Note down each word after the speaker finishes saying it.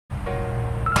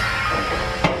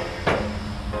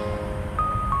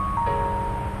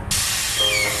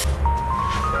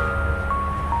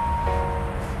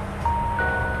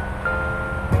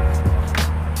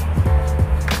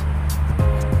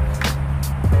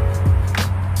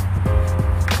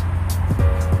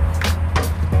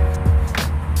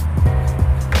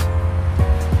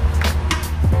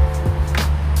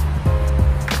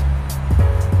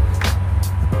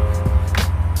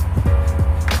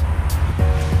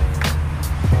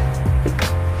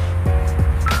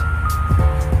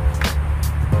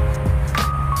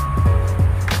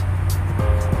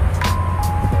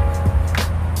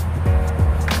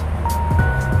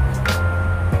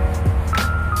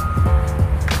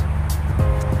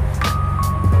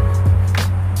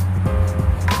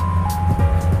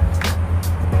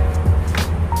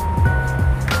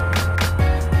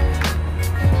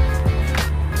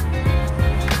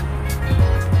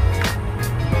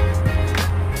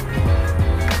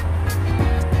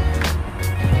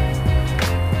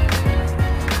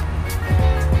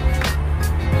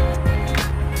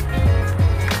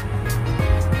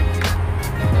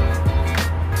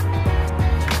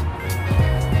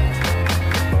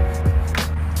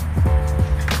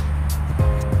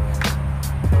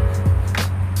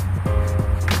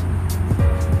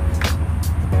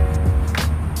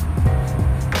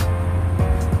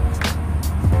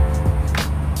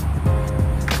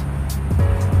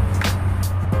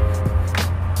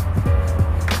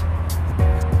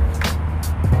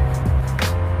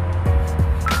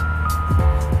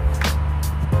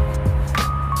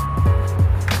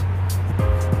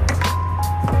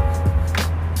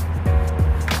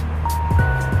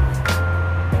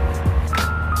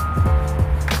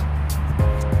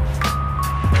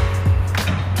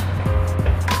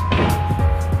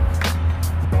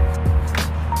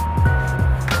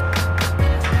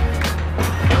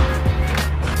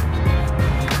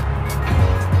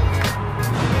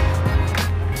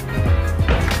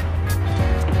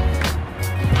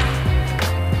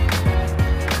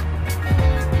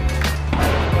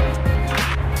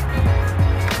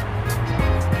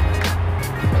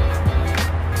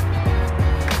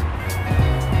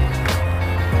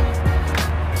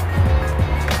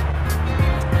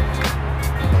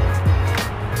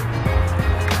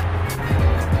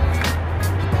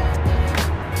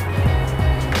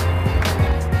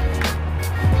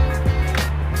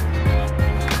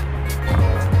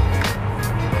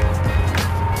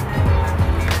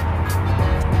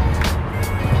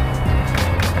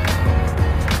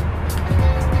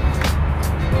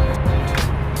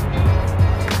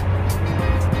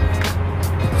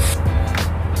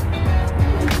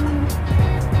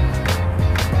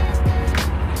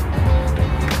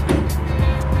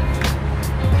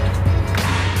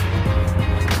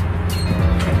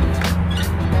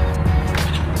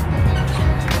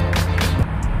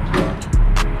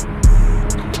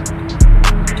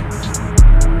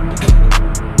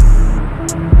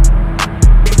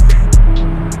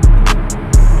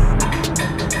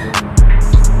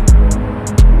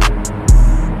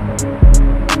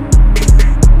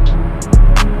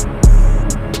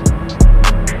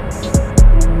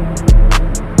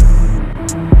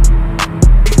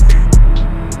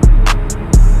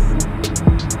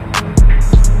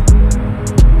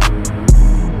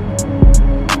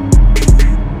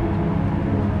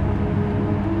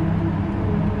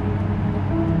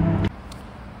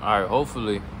Alright,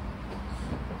 hopefully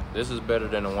this is better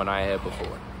than the one I had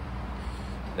before.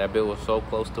 That bit was so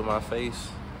close to my face.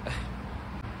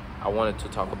 I wanted to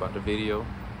talk about the video.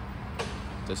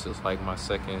 This is like my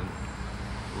second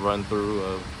run through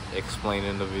of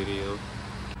explaining the video.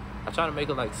 I try to make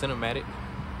it like cinematic,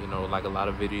 you know, like a lot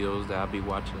of videos that I'll be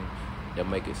watching, they'll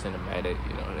make it cinematic,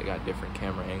 you know, they got different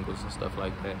camera angles and stuff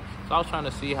like that. So I was trying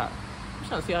to see how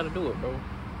to do it, bro.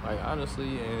 Like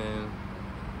honestly, and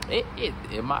it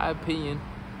in my opinion,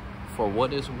 for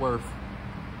what it's worth,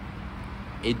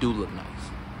 it do look nice,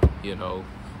 you know.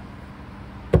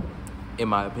 In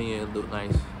my opinion, it look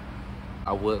nice.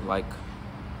 I would like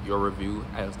your review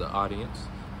as the audience.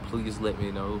 Please let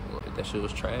me know if that shit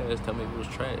was trash. Tell me if it was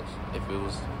trash. If it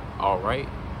was alright,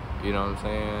 you know what I'm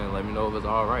saying? Let me know if it's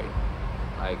alright.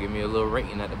 Like, give me a little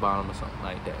rating at the bottom or something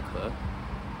like that, cuz.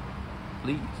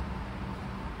 Please.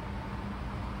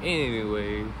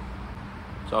 Anyway,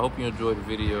 so I hope you enjoyed the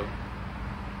video.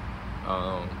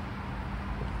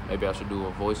 Maybe I should do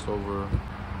a voiceover.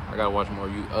 I gotta watch more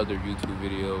other YouTube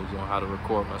videos on how to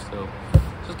record myself.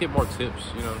 Just get more tips,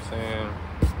 you know what I'm saying?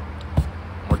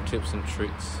 More tips and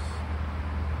tricks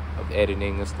of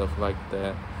editing and stuff like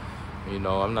that. You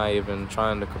know, I'm not even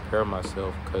trying to compare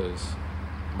myself because,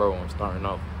 bro, I'm starting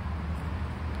off.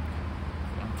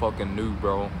 I'm fucking new,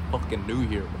 bro. I'm fucking new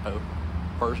here, bro.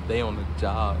 First day on the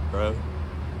job, bro.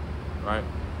 Right?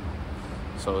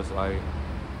 So it's like,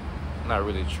 I'm not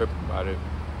really tripping about it.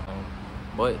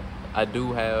 But I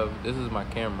do have, this is my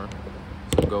camera.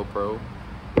 It's a GoPro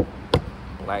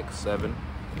Black 7.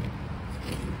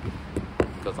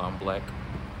 Because I'm black.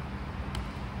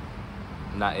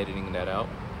 I'm not editing that out.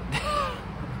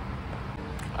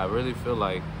 I really feel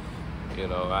like, you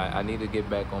know, I need to get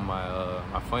back on my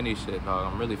my funny shit,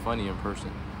 dog. I'm really funny in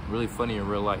person. Really funny in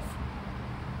real life.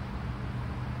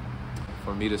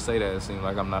 For me to say that, it seems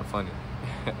like I'm not funny.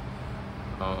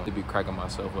 To be cracking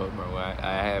myself up, bro. I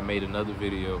had made another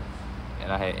video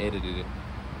and I had edited it.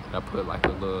 And I put like a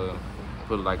little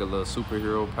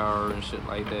superhero power and shit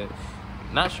like that.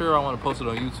 Not sure I want to post it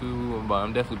on YouTube, but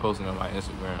I'm definitely posting it on my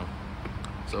Instagram.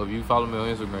 So if you follow me on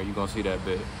Instagram, you're gonna see that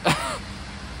bit.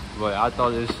 But I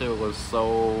thought this shit was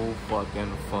so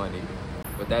fucking funny.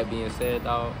 With that being said,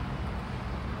 dog,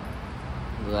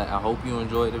 I hope you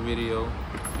enjoyed the video.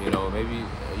 You know, maybe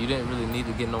you didn't really need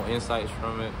to get no insights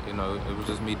from it. You know, it was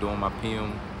just me doing my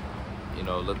PM. You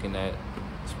know, looking at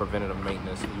it's preventative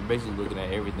maintenance. You're basically looking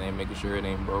at everything, making sure it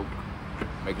ain't broke,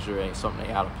 making sure it ain't something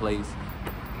ain't out of place.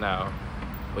 Now,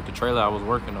 with the trailer I was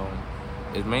working on,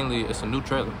 it's a new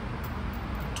trailer.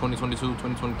 2022,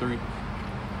 2023.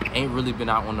 Ain't really been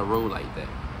out on the road like that.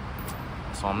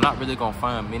 So I'm not really gonna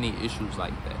find many issues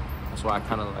like that. That's why I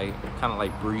kinda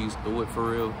like breeze through it for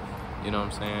real. You know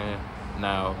what I'm saying?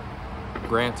 Now,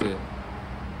 granted,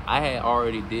 I had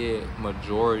already did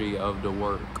majority of the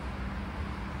work,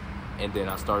 and then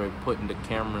I started putting the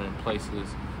camera in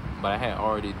places, but I had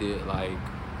already did like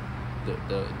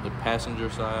the passenger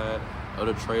side of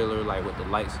the trailer, like with the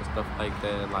lights and stuff like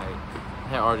that. Like, I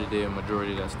had already did a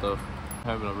majority of that stuff.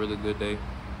 Having a really good day.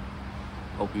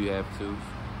 Hope you have too.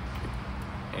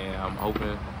 And I'm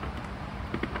hoping,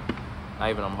 not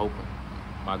even I'm hoping,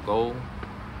 my goal,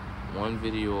 1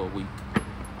 video a week.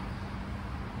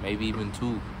 Maybe even 2.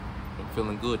 I'm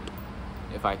feeling good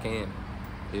if I can.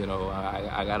 You know,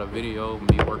 I got a video of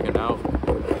me working out.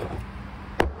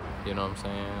 You know what I'm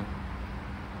saying?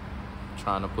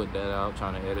 Trying to put that out,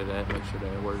 trying to edit that, make sure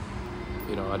that it works.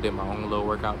 You know, I did my own little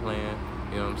workout plan.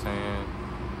 You know what I'm saying?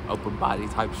 Upper body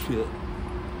type shit.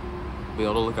 Be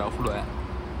able to look out for that.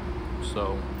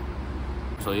 So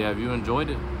yeah, if you enjoyed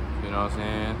it, you know what I'm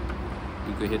saying,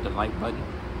 you could hit the like button.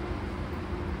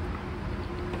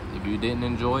 If you didn't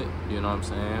enjoy it, you know what I'm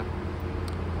saying,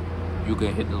 you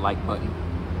can hit the like button.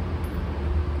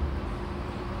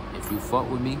 If you fuck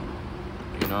with me,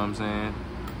 you know what I'm saying,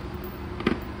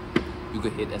 you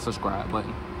could hit that subscribe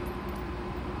button.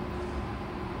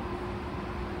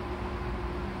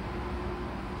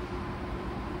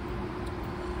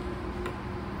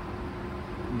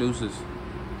 Deuces.